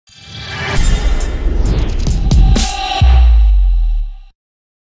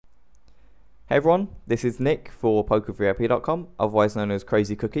Hey everyone, this is Nick for PokerVIP.com, otherwise known as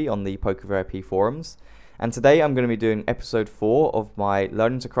Crazy Cookie on the PokerVIP forums. And today I'm going to be doing episode 4 of my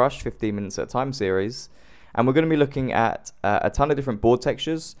Learning to Crush 15 Minutes at a Time series. And we're going to be looking at a ton of different board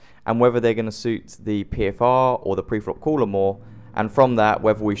textures and whether they're going to suit the PFR or the preflop caller more. And from that,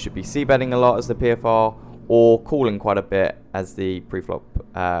 whether we should be c-betting a lot as the PFR or calling quite a bit as the preflop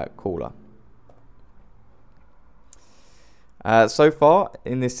caller. So far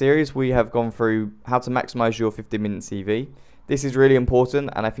in this series we have gone through how to maximize your 15-minute CV. This is really important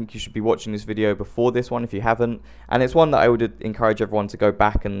and I think you should be watching this video before this one if you haven't, and it's one that I would encourage everyone to go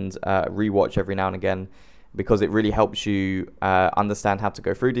back and rewatch every now and again, because it really helps you understand how to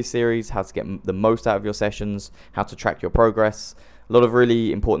go through this series, how to get the most out of your sessions, how to track your progress. A lot of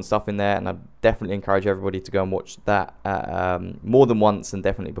really important stuff in there, and I definitely encourage everybody to go and watch that more than once, and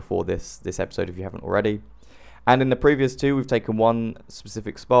definitely before this episode if you haven't already. And in the previous two, we've taken one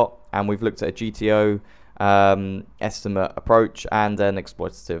specific spot and we've looked at a GTO estimate approach and an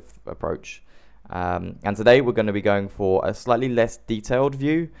exploitative approach. And today we're going to be going for a slightly less detailed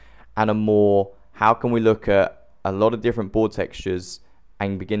view and a more, how can we look at a lot of different board textures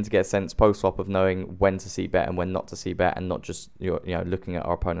and begin to get a sense post-flop of knowing when to c-bet and when not to c-bet, and not just looking at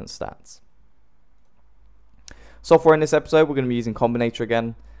our opponent's stats. Software in this episode, we're going to be using Combinator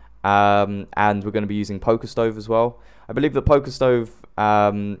again. And we're going to be using PokerStove as well. I believe that PokerStove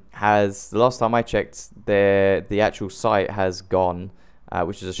has, the last time I checked, the actual site has gone,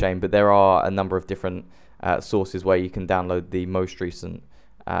 which is a shame, but there are a number of different sources where you can download the most recent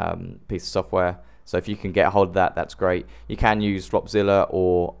piece of software. So if you can get a hold of that, that's great. You can use Flopzilla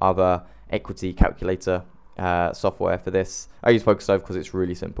or other equity calculator software for this. I use PokerStove because it's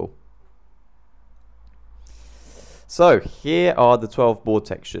really simple. So here are the 12 board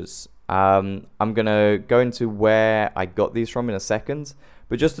textures. I'm going to go into where I got these from in a second,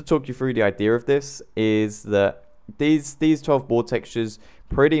 but just to talk you through the idea of this is that these 12 board textures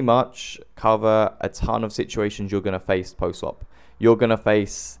pretty much cover a ton of situations you're going to face post-flop. You're going to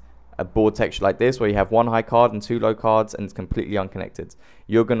face a board texture like this where you have one high card and two low cards and it's completely unconnected.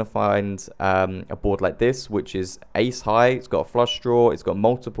 You're going to find a board like this, which is ace high, it's got a flush draw, it's got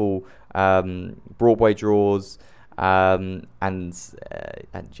multiple Broadway draws, and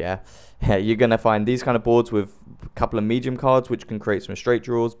yeah, you're going to find these kind of boards with a couple of medium cards which can create some straight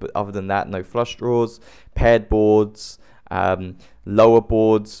draws, but other than that, no flush draws. Paired boards, lower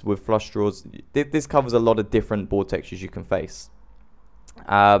boards with flush draws. This covers a lot of different board textures you can face.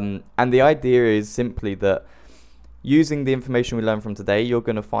 And the idea is simply that using the information we learned from today, you're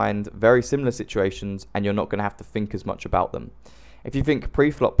going to find very similar situations and you're not going to have to think as much about them. If you think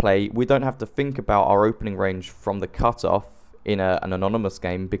pre-flop play, we don't have to think about our opening range from the cutoff in an anonymous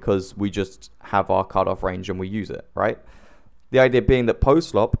game because we just have our cutoff range and we use it, right? The idea being that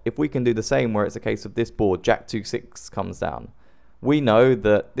post-flop, if we can do the same where it's a case of this board, Jack 2-6 comes down, we know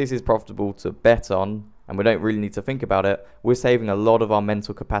that this is profitable to bet on and we don't really need to think about it. We're saving a lot of our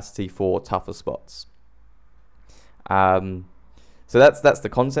mental capacity for tougher spots. So that's the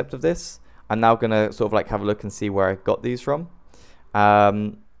concept of this. I'm now going to sort of like have a look and see where I got these from.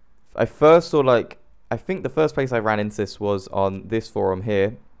 I first saw, I think the first place I ran into this was on this forum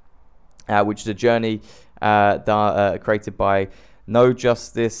here, which is a journey created by No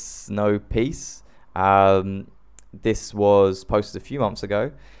Justice, No Peace. This was posted a few months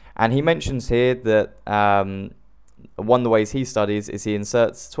ago, and he mentions here that one of the ways he studies is he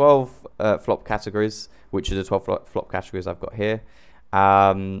inserts 12 flop categories, which is the 12 flop categories I've got here.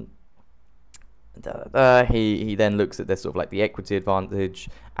 He then looks at this sort of like the equity advantage,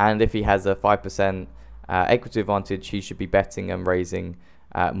 and if he has a 5% equity advantage, he should be betting and raising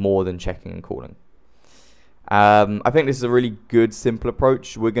more than checking and calling. I think this is a really good, simple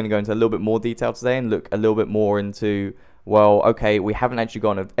approach. We're going to go into a little bit more detail today and look a little bit more into, well, okay, we haven't actually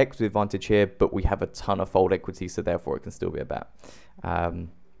got an equity advantage here, but we have a ton of fold equity, so therefore it can still be a bet.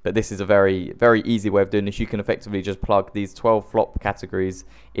 But this is a very, very easy way of doing this. You can effectively just plug these 12 flop categories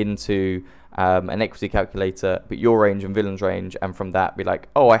into an equity calculator, put your range and villain's range, and from that be like,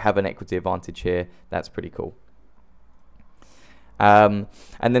 oh, I have an equity advantage here. That's pretty cool. And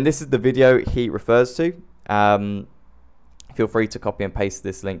then this is the video he refers to. Feel free to copy and paste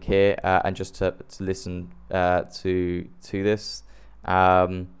this link here and just to listen to this.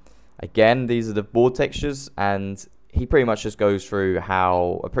 Again, these are the board textures, and he pretty much just goes through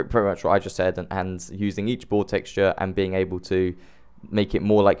how, pretty much what I just said, and using each board texture and being able to make it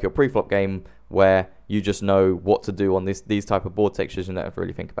more like your pre-flop game where you just know what to do on these type of board textures and don't have to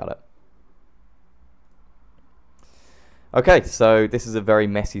really think about it. Okay, so this is a very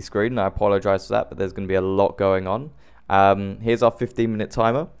messy screen, and I apologize for that, but there's going to be a lot going on. Here's our 15-minute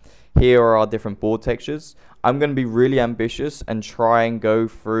timer. Here are our different board textures. I'm going to be really ambitious and try and go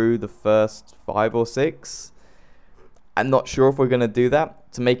through the first 5 or 6. I'm not sure if we're going to do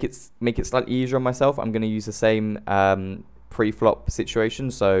that. To make it slightly easier on myself, I'm going to use the same pre-flop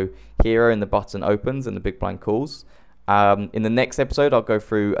situation. So hero in the button opens and the big blind calls. In the next episode, I'll go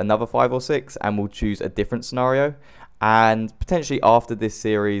through another 5 or 6 and we'll choose a different scenario. And potentially after this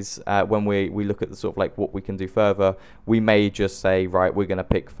series, when we look at the sort of like what we can do further, we may just say, right, we're going to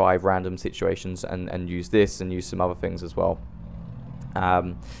pick 5 random situations and use this and use some other things as well.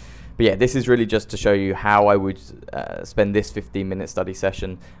 But yeah, this is really just to show you how I would spend this 15-minute study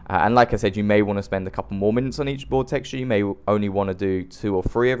session. And like I said, you may want to spend a couple more minutes on each board texture. You may only want to do 2 or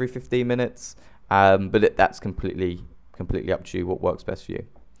 3 every 15 minutes. But that's completely up to you what works best for you.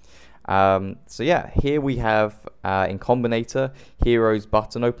 So yeah, here we have in Combinator, Hero's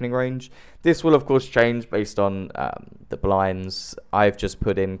button opening range. This will of course change based on the blinds. I've just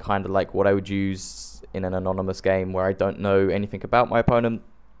put in kind of like what I would use in an anonymous game where I don't know anything about my opponent.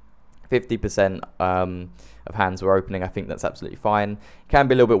 50% of hands were opening. I think that's absolutely fine. Can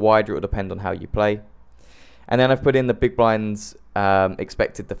be a little bit wider, it will depend on how you play. And then I've put in the big blind's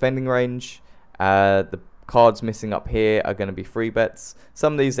expected defending range. The cards missing up here are going to be free bets.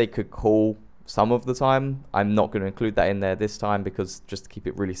 Some of these they could call some of the time. I'm not going to include that in there this time because just to keep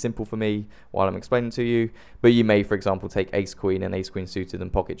it really simple for me while I'm explaining to you. But you may, for example, take ace queen and ace queen suited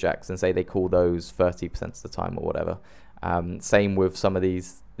and pocket jacks and say they call those 30% of the time or whatever. Same with some of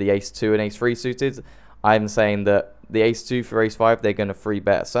these, the ace 2 and ace 3 suited. I'm saying that the ace 2 for ace 5, they're going to free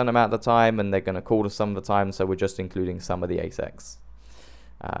bet a certain amount of the time and they're going to call to some of the time. So we're just including some of the ace x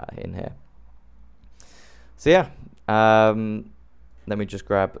in here. So yeah, let me just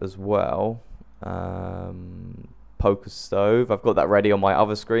grab as well Poker Stove. I've got that ready on my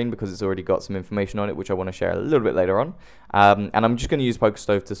other screen because it's already got some information on it, which I want to share a little bit later on. And I'm just going to use Poker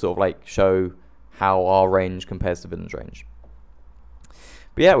Stove to sort of like show how our range compares to villain's range.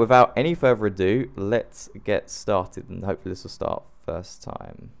 But yeah, without any further ado, let's get started, and hopefully this will start first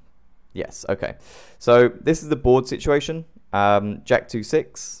time. Yes, okay. So this is the board situation. Jack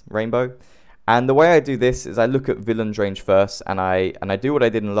 2-6, rainbow. And the way I do this is I look at villain's range first, and I do what I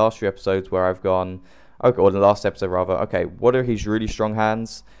did in the last few episodes where I've gone, okay, or the last episode rather, okay, what are his really strong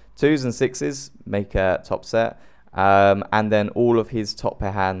hands? 2s and 6s make a top set, and then all of his top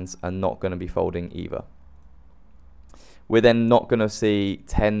pair hands are not going to be folding either. We're then not going to see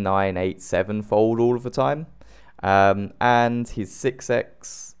 10, 9, 8, 7 fold all of the time, and his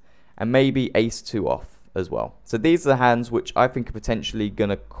 6x, and maybe ace 2 off as well. So these are the hands which I think are potentially going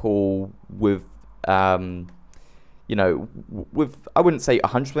to call with, you know, with, I wouldn't say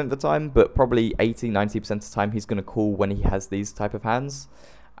 100% of the time, but probably 80, 90% of the time he's going to call when he has these type of hands.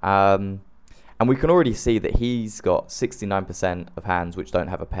 And we can already see that he's got 69% of hands which don't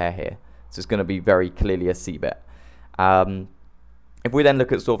have a pair here. So it's going to be very clearly a c-bet. If we then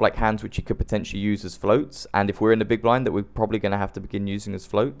look at sort of like hands which he could potentially use as floats, and if we're in the big blind that we're probably going to have to begin using as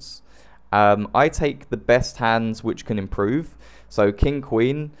floats, I take the best hands which can improve. So king,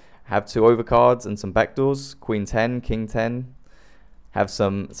 queen have 2 overcards and some backdoors. Queen 10, king 10 have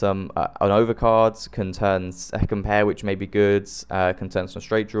some an overcards, can turn second pair which may be good, can turn some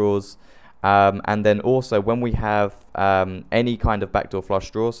straight draws. And then also when we have any kind of backdoor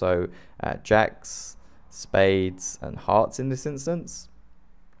flush draw, so jacks, spades and hearts in this instance,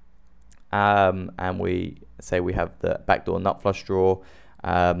 and we say we have the backdoor nut flush draw,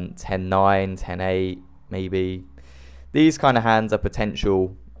 10-9, 10-8 maybe. These kind of hands are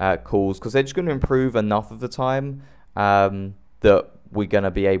potential calls because they're just going to improve enough of the time that we're going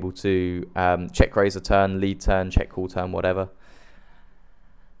to be able to check raise a turn, lead turn, check call turn, whatever.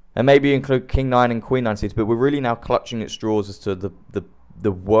 And maybe include king 9 and queen 9 suited, but we're really now clutching at straws as to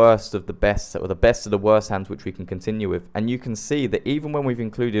the worst of the best, or the best of the worst hands which we can continue with. And you can see that even when we've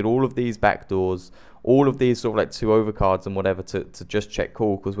included all of these backdoors, all of these sort of like 2 overcards and whatever to just check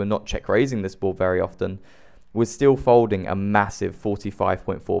call, because we're not check raising this board very often, we're still folding a massive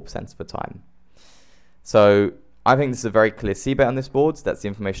 45.4% of the time. So I think this is a very clear c-bet on this board. So that's the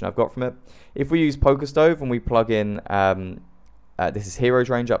information I've got from it. If we use Poker Stove and we plug in this is hero's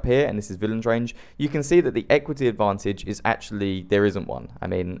range up here, and this is villain's range, you can see that the equity advantage is actually, there isn't one. I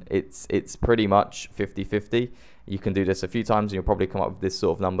mean, it's pretty much 50-50. You can do this a few times and you'll probably come up with this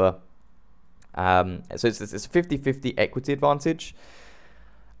sort of number. So it's 50-50 equity advantage.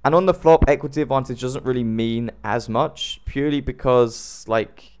 And on the flop, equity advantage doesn't really mean as much, purely because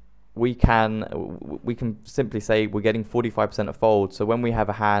like we can simply say we're getting 45% of fold. So when we have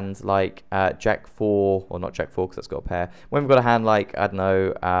a hand like Jack 4, or not Jack 4 because that's got a pair, when we've got a hand like, I don't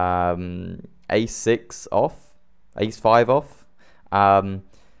know, Ace 6 off, Ace 5 off,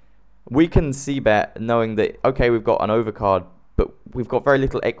 we can c-bet knowing that, okay, we've got an overcard, but we've got very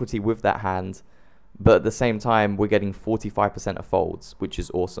little equity with that hand. But at the same time, we're getting 45% of folds, which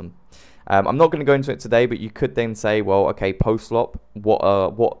is awesome. I'm not going to go into it today, but you could then say, well, okay, post flop,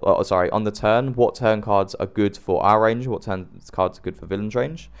 on the turn, what turn cards are good for our range, what turn cards are good for villain's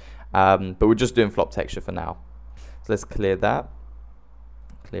range. But we're just doing flop texture for now. So let's clear that,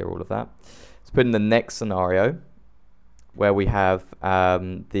 clear all of that. Let's put in the next scenario where we have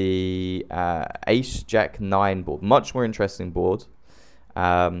the Ace Jack 9 board, much more interesting board.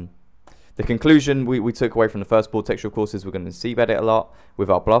 The conclusion we took away from the first board texture, of course, is we're going to c-bet it a lot with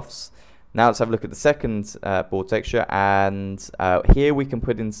our bluffs. Now let's have a look at the second board texture, and here we can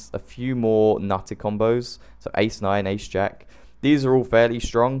put in a few more nutty combos. So Ace 9, Ace Jack. These are all fairly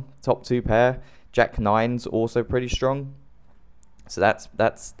strong. Top two pair. Jack 9's also pretty strong. So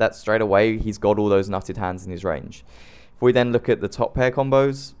that's straight away. He's got all those nutted hands in his range. If we then look at the top pair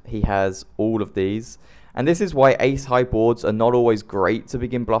combos, he has all of these. And this is why ace high boards are not always great to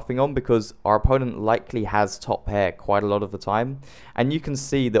begin bluffing on, because our opponent likely has top pair quite a lot of the time. And you can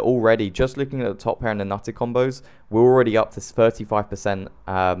see that already, just looking at the top pair and the nutted combos, we're already up to 35%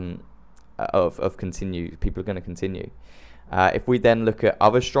 of continue. People are going to continue. If we then look at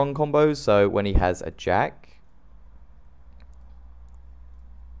other strong combos, so when he has a jack,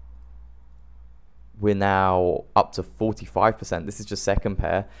 we're now up to 45%. This is just second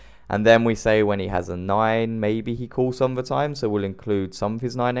pair. And then we say when he has a 9, maybe he calls some of the time, so we'll include some of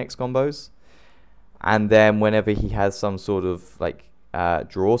his 9x combos. And then whenever he has some sort of like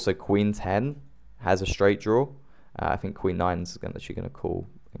draw, so Queen 10 has a straight draw. I think Queen 9 is actually going to call,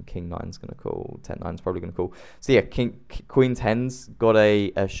 and King 9 is going to call, 10 9 is probably going to call. So yeah, Queen 10's got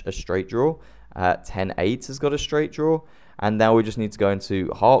a straight draw, 10 8 has got a straight draw. And now we just need to go into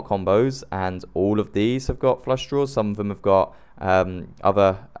heart combos, and all of these have got flush draws. Some of them have got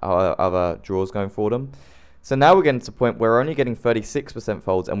other draws going for them. So now we're getting to the point where we're only getting 36%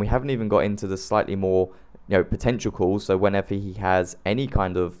 folds, and we haven't even got into the slightly more, potential calls. So whenever he has any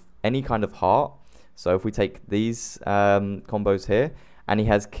kind of heart, so if we take these combos here, and he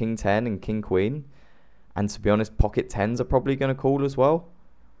has King 10 and King Queen, and to be honest, pocket 10s are probably going to call as well.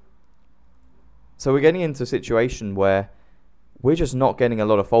 So we're getting into a situation where we're just not getting a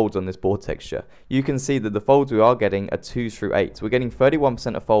lot of folds on this board texture. You can see that the folds we are getting are 2s through 8s. We're getting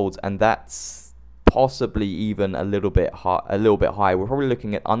 31% of folds, and that's possibly even a little bit high. We're probably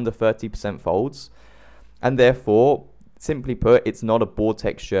looking at under 30% folds, and therefore, simply put, it's not a board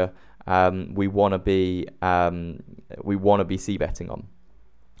texture we want to be c-betting on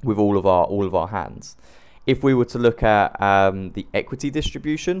with all of our hands. If we were to look at the equity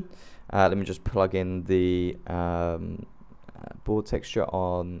distribution, let me just plug in the board texture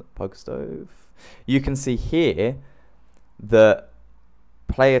on PokerStove. You can see here that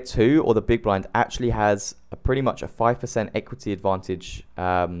player 2, or the big blind, actually has pretty much a 5% equity advantage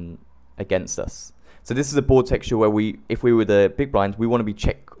against us. So this is a board texture where if we were the big blind, we want to be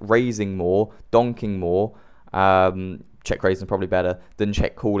check raising more, donking more. Check raising probably better than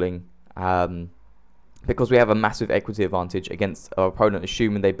check calling, because we have a massive equity advantage against our opponent,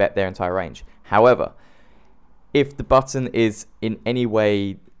 assuming they bet their entire range. However, if the button is in any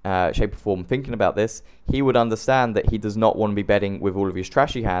way, shape or form thinking about this, he would understand that he does not want to be betting with all of his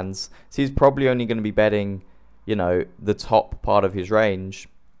trashy hands. So he's probably only going to be betting, the top part of his range.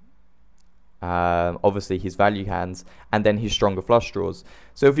 Obviously his value hands, and then his stronger flush draws.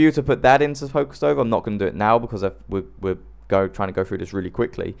 So if you were to put that into PokerStove, I'm not going to do it now because we're trying to go through this really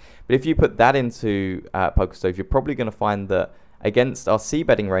quickly. But if you put that into PokerStove, you're probably going to find that against our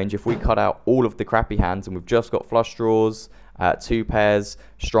c-betting range, if we cut out all of the crappy hands and we've just got flush draws, 2 pairs,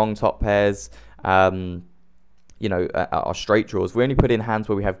 strong top pairs, our straight draws, we only put in hands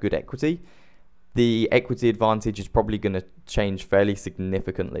where we have good equity. The equity advantage is probably going to change fairly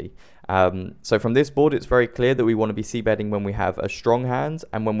significantly. So from this board, it's very clear that we want to be c-betting when we have a strong hand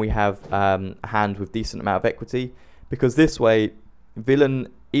and when we have a hand with decent amount of equity, because this way, villain,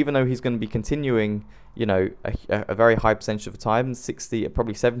 even though he's going to be continuing, a very high percentage of the time, 60,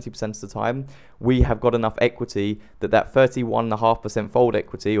 probably 70% of the time, we have got enough equity that 31.5% fold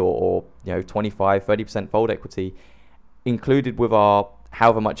equity, or 25, 30% fold equity, included with our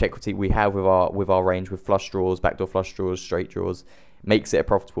however much equity we have with our range with flush draws, backdoor flush draws, straight draws, makes it a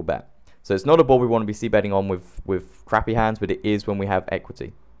profitable bet. So it's not a board we want to be c-betting on with crappy hands, but it is when we have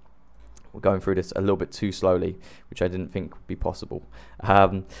equity. We're going through this a little bit too slowly, which I didn't think would be possible.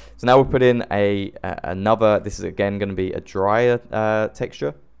 So now we'll put in another, this is again going to be a drier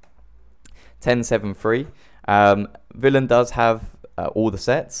texture. 10-7-3. Villain does have all the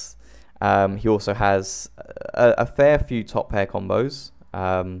sets. He also has a fair few top pair combos.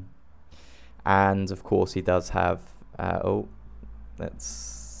 And of course he does have, oh,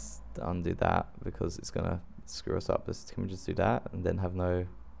 let's undo that because it's going to screw us up. Can we just do that and then have no,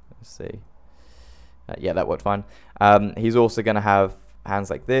 let's see. Yeah, that worked fine. He's also going to have hands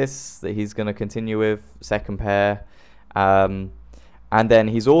like this that he's going to continue with, second pair. And then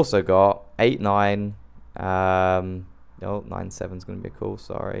he's also got 8-9. No, 9-7 is going to be cool,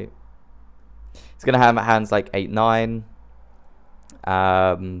 sorry. He's going to have hands like 8-9.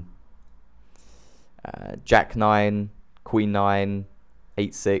 Jack-9, Queen-9,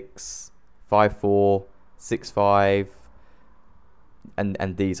 8-6, 5-4, 6-5,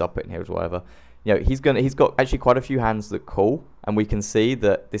 and these I'll put in here as whatever. You know, he's got actually quite a few hands that call, and we can see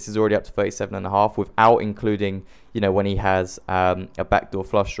that this is already up to 37.5 without including, you know, when he has a backdoor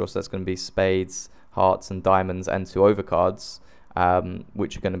flush draw, so that's going to be spades, hearts, and diamonds, and 2 overcards,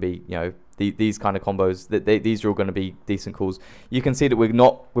 which are going to be, you know, these kind of combos. These are all going to be decent calls. You can see that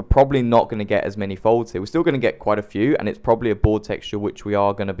we're probably not going to get as many folds here. We're still going to get quite a few, and it's probably a board texture which we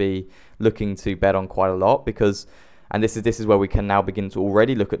are going to be looking to bet on quite a lot because, and this is where we can now begin to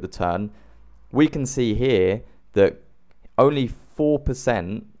already look at the turn. We can see here that only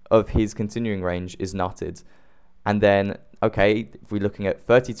 4% of his continuing range is nutted. And then, okay, if we're looking at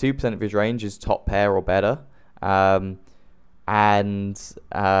 32% of his range is top pair or better. What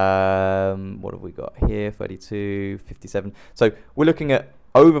have we got here? 32, 57. So we're looking at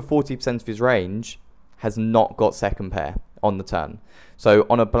over 40% of his range has not got second pair on the turn. So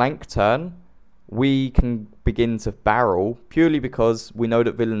on a blank turn, we can begin to barrel purely because we know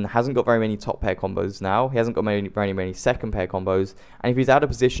that Villain hasn't got very many top pair combos now. He hasn't got very many second pair combos. And if he's out of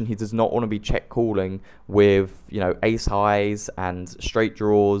position, he does not want to be check calling with, you know, ace highs and straight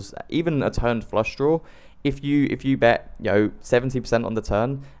draws, even a turned flush draw. If you bet, you know, 70% on the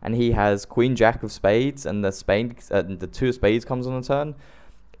turn and he has queen jack of spades and the 2 of spades comes on the turn,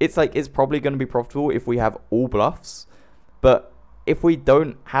 it's probably going to be profitable if we have all bluffs. But if we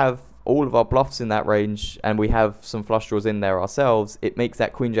don't have all of our bluffs in that range and we have some flush draws in there ourselves, it makes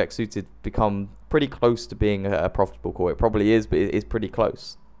that queen jack suited become pretty close to being a profitable call. It probably is, but it is pretty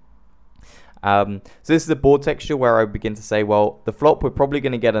close. So this is the board texture where I begin to say, well, the flop, we're probably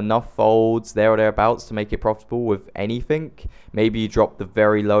going to get enough folds there or thereabouts to make it profitable with anything. Maybe you drop the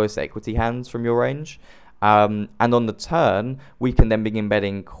very lowest equity hands from your range. And on the turn, we can then begin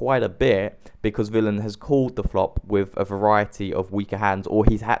betting quite a bit because Villain has called the flop with a variety of weaker hands, or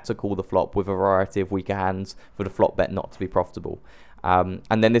he's had to call the flop with a variety of weaker hands for the flop bet not to be profitable.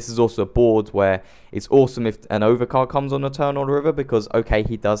 And then this is also a board where it's awesome if an overcard comes on the turn or the river because, okay,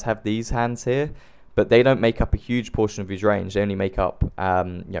 he does have these hands here, but they don't make up a huge portion of his range. They only make up,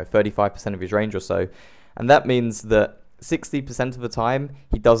 35% of his range or so. And that means that 60% of the time,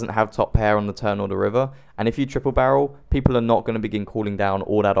 he doesn't have top pair on the turn or the river. And if you triple barrel, people are not going to begin calling down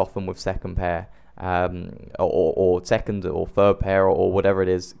all that often with second pair, or second or third pair or whatever it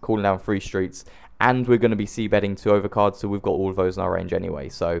is, calling down 3 streets. And we're going to be c-betting 2 overcards, so we've got all of those in our range anyway.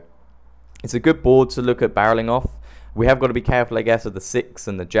 So it's a good board to look at barreling off. We have got to be careful, I guess, of the 6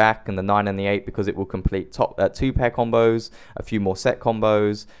 and the jack and the 9 and the 8 because it will complete 2 pair combos, a few more set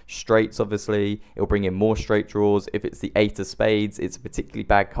combos, straights, obviously. It will bring in more straight draws. If it's the 8 of spades, it's a particularly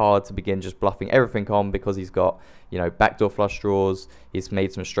bad card to begin just bluffing everything on because he's got, you know, backdoor flush draws. He's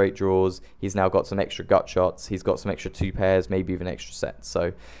made some straight draws. He's now got some extra gut shots. He's got some extra 2 pairs, maybe even extra sets.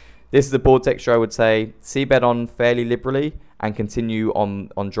 So this is the board texture, I would say. C-bet on fairly liberally and continue on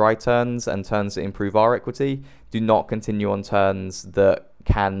dry turns and turns that improve our equity. Do not continue on turns that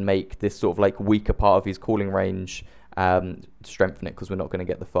can make this sort of like weaker part of his calling range strengthen it because we're not going to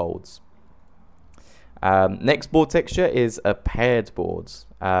get the folds. Next board texture is a paired board.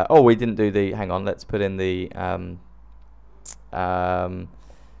 Oh, we didn't do the, hang on, let's put in the 7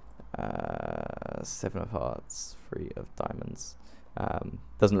 of hearts, 3 of diamonds.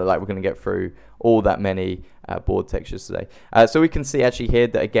 Doesn't look like we're going to get through all that many board textures today. So we can see actually here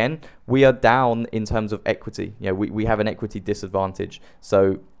that again we are down in terms of equity. You know, we have an equity disadvantage.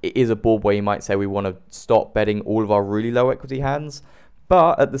 So it is a board where you might say we want to stop betting all of our really low equity hands,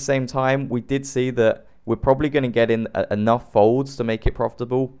 but at the same time we did see that we're probably going to get in enough folds to make it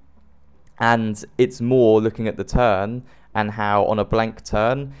profitable. And it's more looking at the turn and how on a blank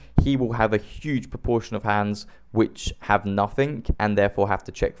turn he will have a huge proportion of hands which have nothing and therefore have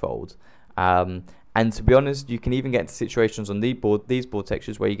to check fold. And to be honest, you can even get into situations on these board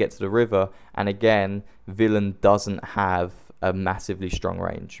textures where you get to the river and again Villain doesn't have a massively strong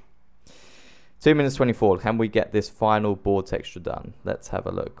range. 2 minutes 24. Can we get this final board texture done? Let's have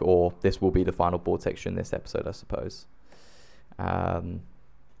a look. Or this will be the final board texture in this episode, I suppose.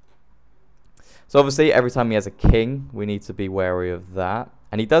 So obviously, every time he has a king, we need to be wary of that.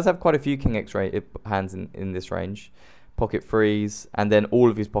 And he does have quite a few king X hands in this range. Pocket threes, and then all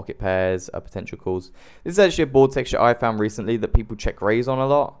of his pocket pairs are potential calls. This is actually a board texture I found recently that people check raise on a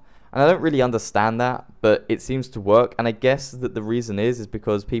lot. And I don't really understand that, but it seems to work. And I guess that the reason is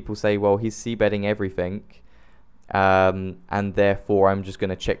because people say, well, he's c-betting everything. And therefore, I'm just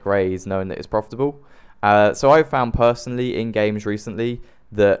going to check raise knowing that it's profitable. So I found personally in games recently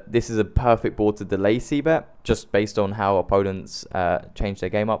that this is a perfect board to delay c-bet, just based on how opponents change their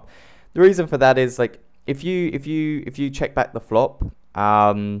game up. The reason for that is, like, if you check back the flop,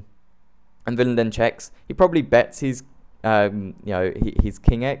 and villain then checks, he probably bets his his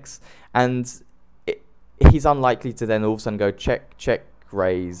king X, and he's unlikely to then all of a sudden go check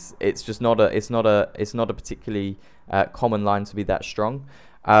raise. It's just not a particularly common line to be that strong.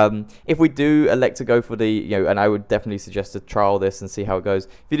 If we do elect to go for the, and I would definitely suggest to trial this and see how it goes.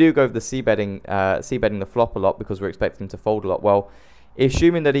 If you do go for the c-betting the flop a lot because we're expecting him to fold a lot, well,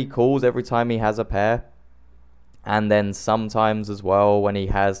 assuming that he calls every time he has a pair, and then sometimes as well when he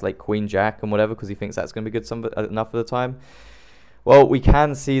has like queen jack and whatever, because he thinks that's going to be good enough of the time, well, we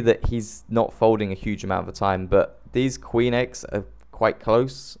can see that he's not folding a huge amount of the time, but these queen X are quite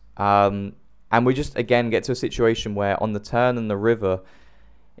close, and we just again get to a situation where on the turn and the river,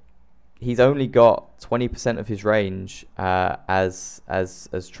 he's only got 20% of his range as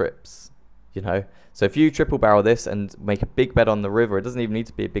trips, So if you triple barrel this and make a big bet on the river, it doesn't even need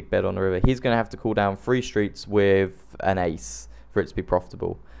to be a big bet on the river. He's going to have to call down 3 streets with an ace for it to be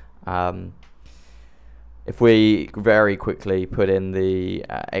profitable. If we very quickly put in the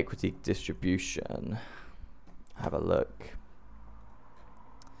equity distribution, have a look,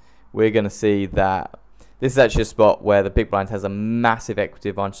 we're going to see that this is actually a spot where the big blind has a massive equity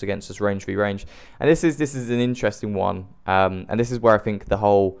advantage against us range v range. And this is an interesting one. And this is where I think the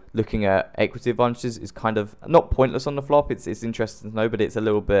whole looking at equity advantages is kind of not pointless on the flop. It's interesting to know, but it's a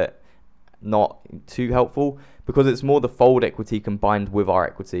little bit not too helpful because it's more the fold equity combined with our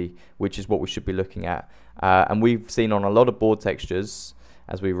equity, which is what we should be looking at. And we've seen on a lot of board textures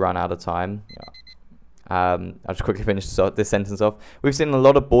as we run out of time. I'll just quickly finish this sentence off. We've seen a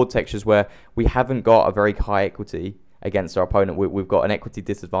lot of board textures where we haven't got a very high equity against our opponent. We've got an equity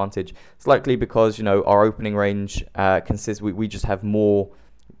disadvantage. It's likely because, our opening range consists, we just have more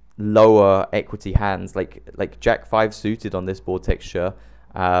lower equity hands. Like Jack 5 suited on this board texture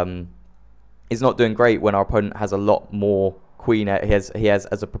is not doing great when our opponent has a lot more queen. He has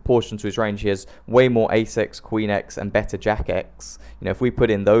as a proportion to his range, he has way more ace X, queen X, and better jack X. If we put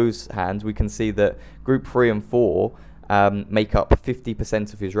in those hands, we can see that group 3 and 4 make up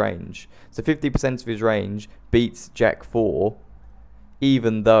 50% of his range. So 50% of his range beats jack 4,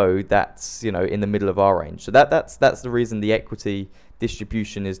 even though that's in the middle of our range. So that's the reason the equity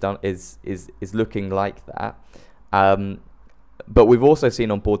distribution is looking like that. But we've also seen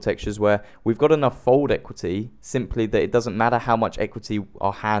on board textures where we've got enough fold equity, simply that it doesn't matter how much equity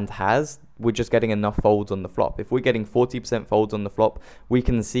our hand has, we're just getting enough folds on the flop. If we're getting 40% folds on the flop, we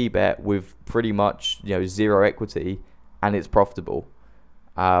can c-bet with pretty much 0 equity, and it's profitable.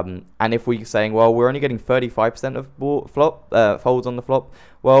 And if we're saying, well, we're only getting 35% of folds on the flop,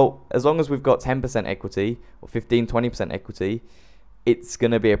 well, as long as we've got 10% equity or 15-20% equity, it's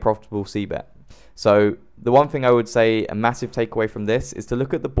going to be a profitable c-bet. So the one thing I would say, a massive takeaway from this, is to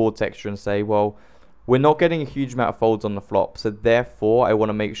look at the board texture and say, well, we're not getting a huge amount of folds on the flop, so therefore I want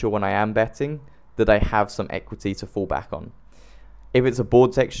to make sure when I am betting that I have some equity to fall back on. If it's a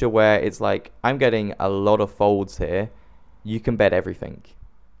board texture where it's like, I'm getting a lot of folds here, you can bet everything.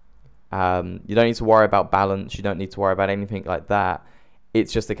 You don't need to worry about balance, you don't need to worry about anything like that.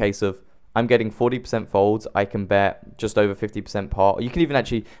 It's just a case of, I'm getting 40% folds, I can bet just over 50% pot. You can even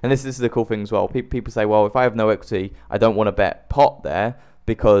actually, and this is the cool thing as well, people say, well, if I have no equity, I don't want to bet pot there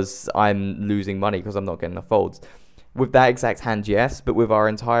because I'm losing money because I'm not getting enough folds. With that exact hand, yes, but with our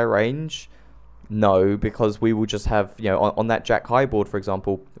entire range, no, because we will just have, on that jack high board, for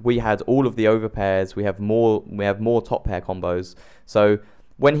example, we had all of the overpairs, we have more top pair combos. So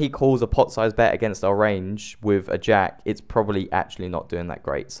when he calls a pot size bet against our range with a jack, it's probably actually not doing that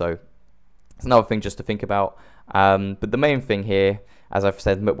great. So it's another thing just to think about. But the main thing here, as I've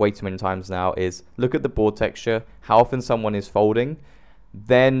said way too many times now, is look at the board texture, how often someone is folding,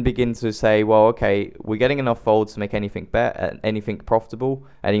 then begin to say, well, okay, we're getting enough folds to make anything profitable,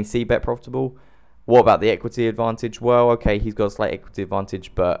 any c-bet profitable. What about the equity advantage? Well, okay, he's got a slight equity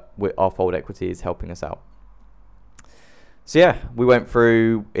advantage, but our fold equity is helping us out. So yeah, we went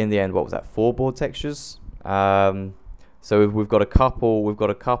through, in the end, what was that, 4 board textures? So we've got a couple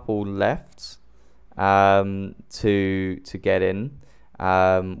left to get in.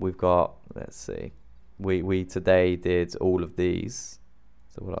 We've got, let's see, we today did all of these.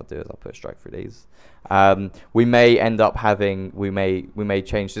 So what I'll do is I'll put a strike through these. We may end up having, we may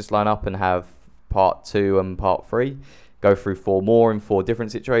change this lineup and have part 2 and part 3. Go through 4 more in 4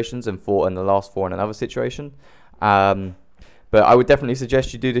 different situations, and the last 4 in another situation. But I would definitely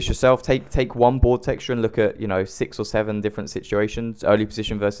suggest you do this yourself. Take one board texture and look at 6 or 7 different situations: early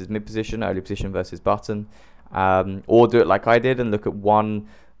position versus mid position, early position versus button, or do it like I did and look at one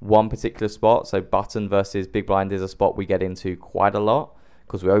particular spot. So button versus big blind is a spot we get into quite a lot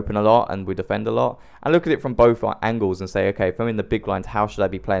because we open a lot and we defend a lot. And look at it from both angles and say, okay, if I'm in the big blind, how should I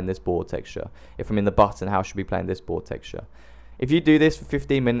be playing this board texture? If I'm in the button, how should I be playing this board texture? If you do this for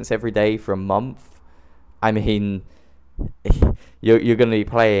 15 minutes every day for a month, I mean, you're going to be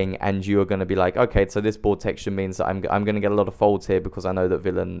playing and you're going to be like, okay, so this board texture means that I'm going to get a lot of folds here because I know that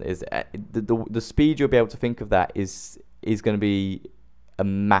villain is the speed you'll be able to think of that is going to be a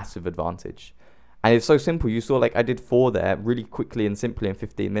massive advantage. And it's so simple. You saw, like, I did 4 there really quickly and simply in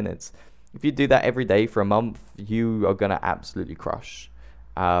 15 minutes. If you do that every day for a month, you are going to absolutely crush.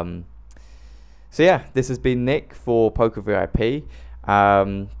 So yeah, this has been Nick for PokerVIP.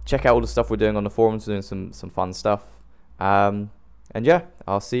 Check out all the stuff we're doing on the forums, doing some fun stuff. And yeah,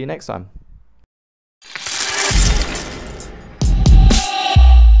 I'll see you next time.